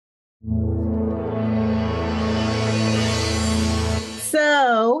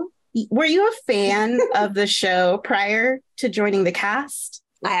So, were you a fan of the show prior to joining the cast?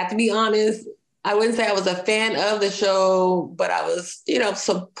 I have to be honest. I wouldn't say I was a fan of the show, but I was,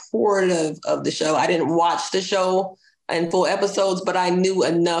 supportive of the show. I didn't watch the show in full episodes, but I knew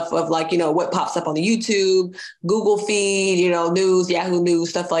enough of what pops up on the YouTube, Google feed, news, Yahoo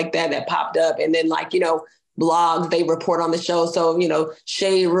News, stuff like that popped up. And then blogs, they report on the show. So,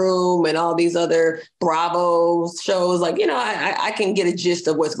 Shade Room and all these other Bravo shows, I can get a gist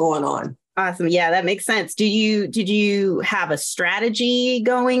of what's going on. Awesome. Yeah, that makes sense. Did you have a strategy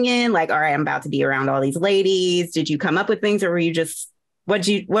going in? Like, all right, I'm about to be around all these ladies. Did you come up with things, or were you just,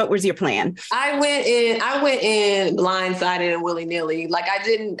 what was your plan? I went in blindsided and willy-nilly. Like I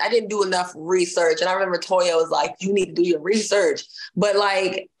didn't do enough research. And I remember Toya was like, you need to do your research. But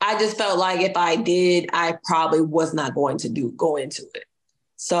I just felt like if I did, I probably was not going to go into it.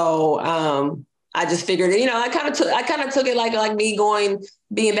 So I just figured, I kind of took it like me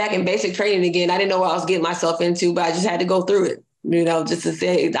being back in basic training again. I didn't know what I was getting myself into, but I just had to go through it, just to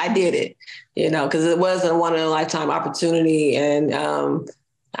say I did it, because it was a one-in-a-lifetime opportunity. And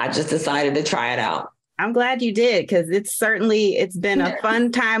I just decided to try it out. I'm glad you did, because it's been a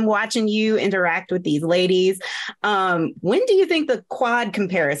fun time watching you interact with these ladies. When do you think the quad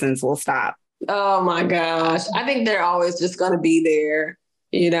comparisons will stop? Oh my gosh. I think they're always just going to be there.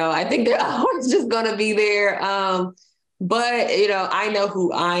 I think they're always just going to be there. But, I know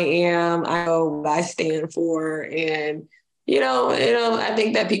who I am. I know what I stand for. And, I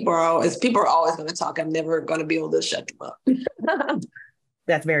think that people are always going to talk. I'm never going to be able to shut them up.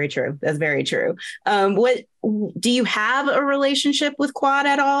 That's very true. That's very true. What do you have a relationship with Quad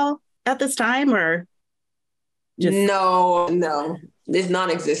at all at this time, or just no, it's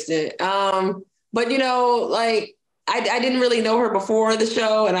non-existent. But I didn't really know her before the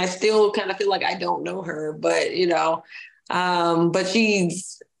show, and I still kind of feel like I don't know her. But but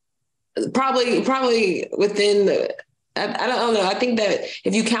she's probably within the. I don't know. I think that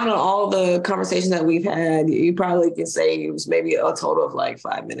if you count on all the conversations that we've had, you probably can say it was maybe a total of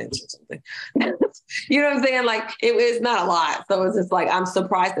 5 minutes or something. You know what I'm saying? It was not a lot. So it's just I'm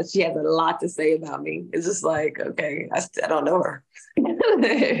surprised that she has a lot to say about me. It's just okay, I don't know her.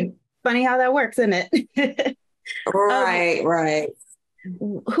 Funny how that works, isn't it? Right.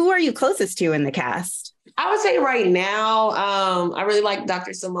 Who are you closest to in the cast? I would say right now, I really like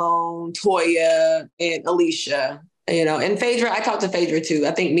Dr. Simone, Toya, and Alicia. And Phaedra, I talked to Phaedra too.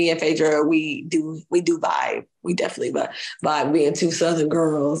 I think me and Phaedra, we do vibe. We definitely vibe, being two Southern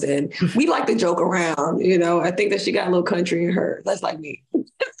girls, and we like to joke around. I think that she got a little country in her. That's like me.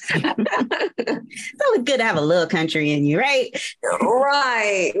 It's always good to have a little country in you, right?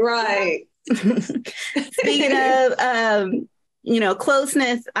 Right. Speaking of,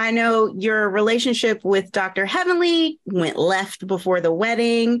 closeness, I know your relationship with Dr. Heavenly went left before the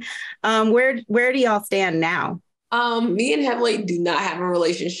wedding. Where do y'all stand now? Me and Heavenly do not have a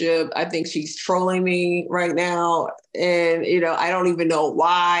relationship. I think she's trolling me right now. And, I don't even know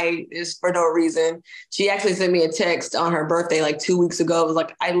why. It's for no reason. She actually sent me a text on her birthday 2 weeks ago. It was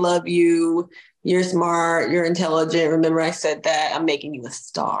like, I love you. You're smart. You're intelligent. Remember I said that? I'm making you a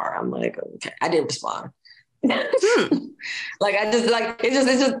star. I'm like, okay. I didn't respond. It's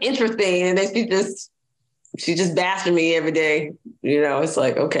just interesting. And then she just bashing me every day. It's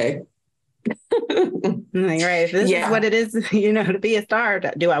like, okay. Right. This is what it is, to be a star.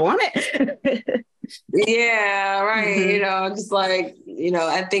 Do I want it? Yeah, right. Mm-hmm. Just I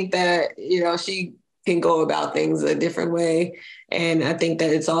think that, she can go about things a different way. And I think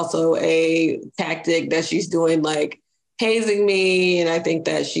that it's also a tactic that she's doing, hazing me. And I think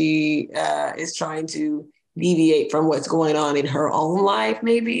that she is trying to deviate from what's going on in her own life,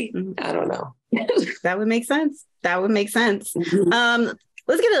 maybe. Mm-hmm. I don't know. That would make sense. Mm-hmm.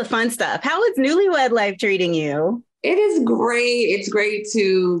 Let's get to the fun stuff. How is newlywed life treating you? It is great. It's great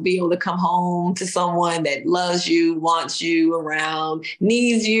to be able to come home to someone that loves you, wants you around,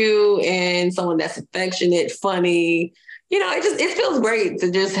 needs you, and someone that's affectionate, funny. It feels great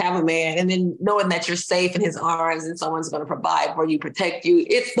to just have a man, and then knowing that you're safe in his arms and someone's going to provide for you, protect you.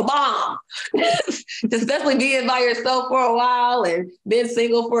 It's the bomb. Especially being by yourself for a while and being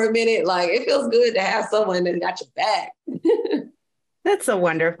single for a minute. It feels good to have someone that got your back. That's so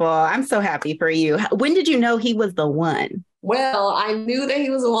wonderful. I'm so happy for you. When did you know he was the one? Well, I knew that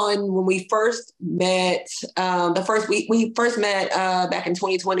he was the one when we first met. The first week we first met back in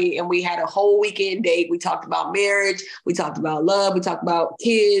 2020, and we had a whole weekend date. We talked about marriage. We talked about love. We talked about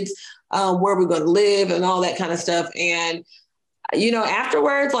kids, where we're going to live and all that kind of stuff. And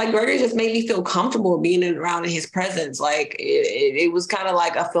Afterwards, like Gregory just made me feel comfortable being around in his presence. Like it was kind of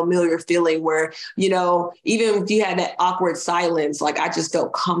like a familiar feeling where, even if you had that awkward silence, like I just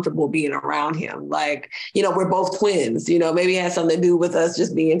felt comfortable being around him. Like, we're both twins, maybe it had something to do with us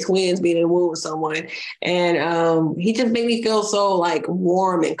just being twins, being in the womb with someone. And he just made me feel so like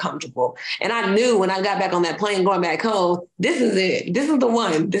warm and comfortable. And I knew when I got back on that plane going back home, this is it. This is the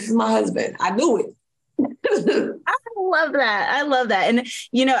one. This is my husband. I knew it. I love that. I love that. And,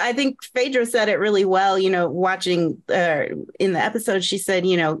 I think Phaedra said it really well, watching in the episode, she said,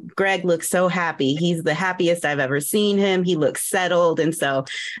 Greg looks so happy. He's the happiest I've ever seen him. He looks settled. And so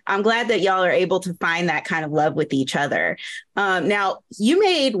I'm glad that y'all are able to find that kind of love with each other. Now, you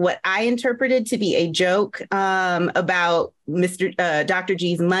made what I interpreted to be a joke about Dr.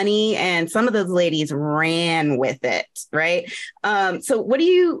 G's money, and some of those ladies ran with it, right? So what do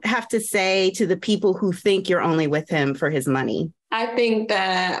you have to say to the people who think you're only with him for his money? I think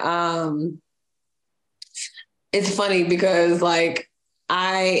that it's funny because like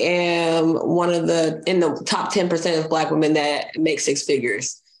I am in the top 10% of Black women that make six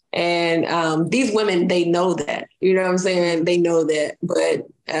figures. And these women, they know that, you know what I'm saying? They know that, but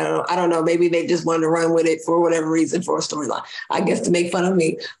I don't know, maybe they just wanted to run with it for whatever reason, for a storyline, I guess, to make fun of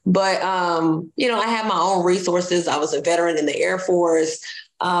me. But, I have my own resources. I was a veteran in the Air Force.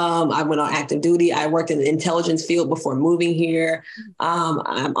 I went on active duty. I worked in the intelligence field before moving here.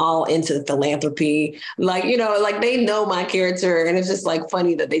 I'm all into philanthropy. Like, they know my character, and it's just like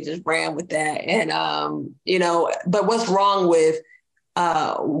funny that they just ran with that. And, but what's wrong with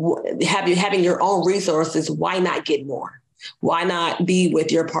having your own resources? Why not get more? Why not be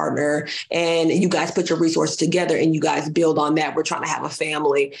with your partner and you guys put your resources together and you guys build on that? We're trying to have a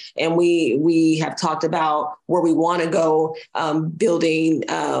family, and we have talked about where we want to go, building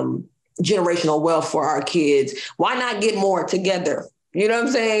generational wealth for our kids. Why not get more together? You know what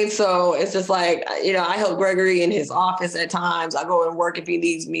I'm saying? So it's just like, I help Gregory in his office at times. I go and work if he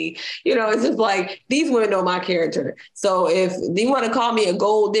needs me. It's just like, these women know my character. So if you want to call me a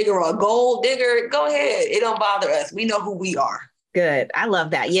gold digger or a gold digger, go ahead. It don't bother us. We know who we are. Good. I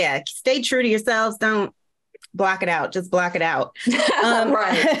love that. Yeah. Stay true to yourselves. Don't block it out. Just block it out.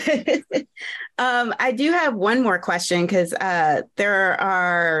 Right. I do have one more question because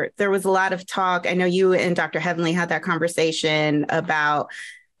there was a lot of talk. I know you and Dr. Heavenly had that conversation about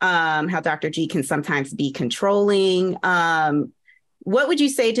how Dr. G can sometimes be controlling. What would you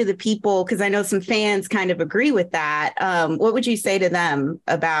say to the people? Because I know some fans kind of agree with that. What would you say to them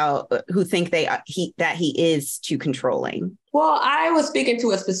about who think that he is too controlling? Well, I was speaking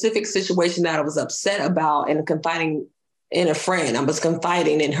to a specific situation that I was upset about and confiding in a friend. I was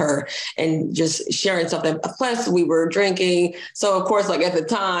confiding in her and just sharing something. Plus, we were drinking. So, of course, like at the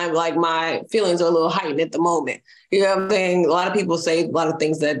time, like my feelings are a little heightened at the moment. You know what I'm saying? A lot of people say a lot of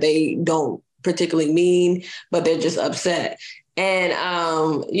things that they don't particularly mean, but they're just upset. And,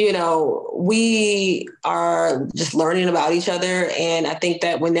 we are just learning about each other. And I think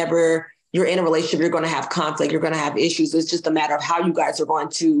that whenever you're in a relationship, you're going to have conflict, you're going to have issues. It's just a matter of how you guys are going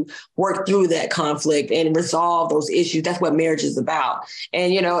to work through that conflict and resolve those issues. That's what marriage is about.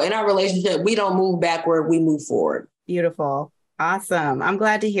 And, in our relationship, we don't move backward, we move forward. Beautiful. Awesome. I'm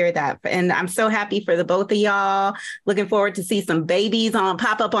glad to hear that. And I'm so happy for the both of y'all. Looking forward to see some babies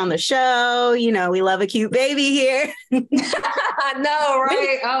pop up on the show. We love a cute baby here. I know,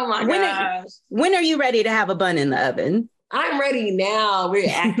 right? Oh my gosh. When are you ready to have a bun in the oven? I'm ready now. We're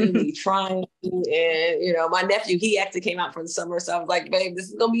actively trying. And, my nephew, he actually came out for the summer. So I was like, babe, this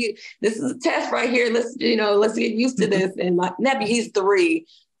is a test right here. Let's get used to this. And my nephew, he's 3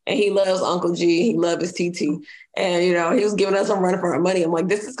 and he loves Uncle G. He loves his TT. And, he was giving us some run for our money. I'm like,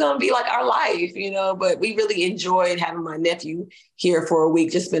 this is going to be like our life, but we really enjoyed having my nephew here for a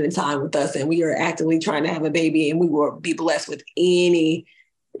week, just spending time with us. And we are actively trying to have a baby, and we will be blessed with any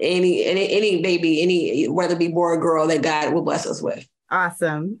baby, whether it be boy or girl, that God will bless us with.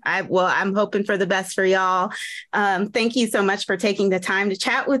 Awesome. I'm hoping for the best for y'all. Thank you so much for taking the time to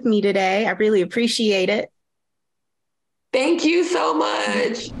chat with me today. I really appreciate it. Thank you so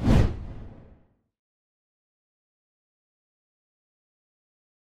much.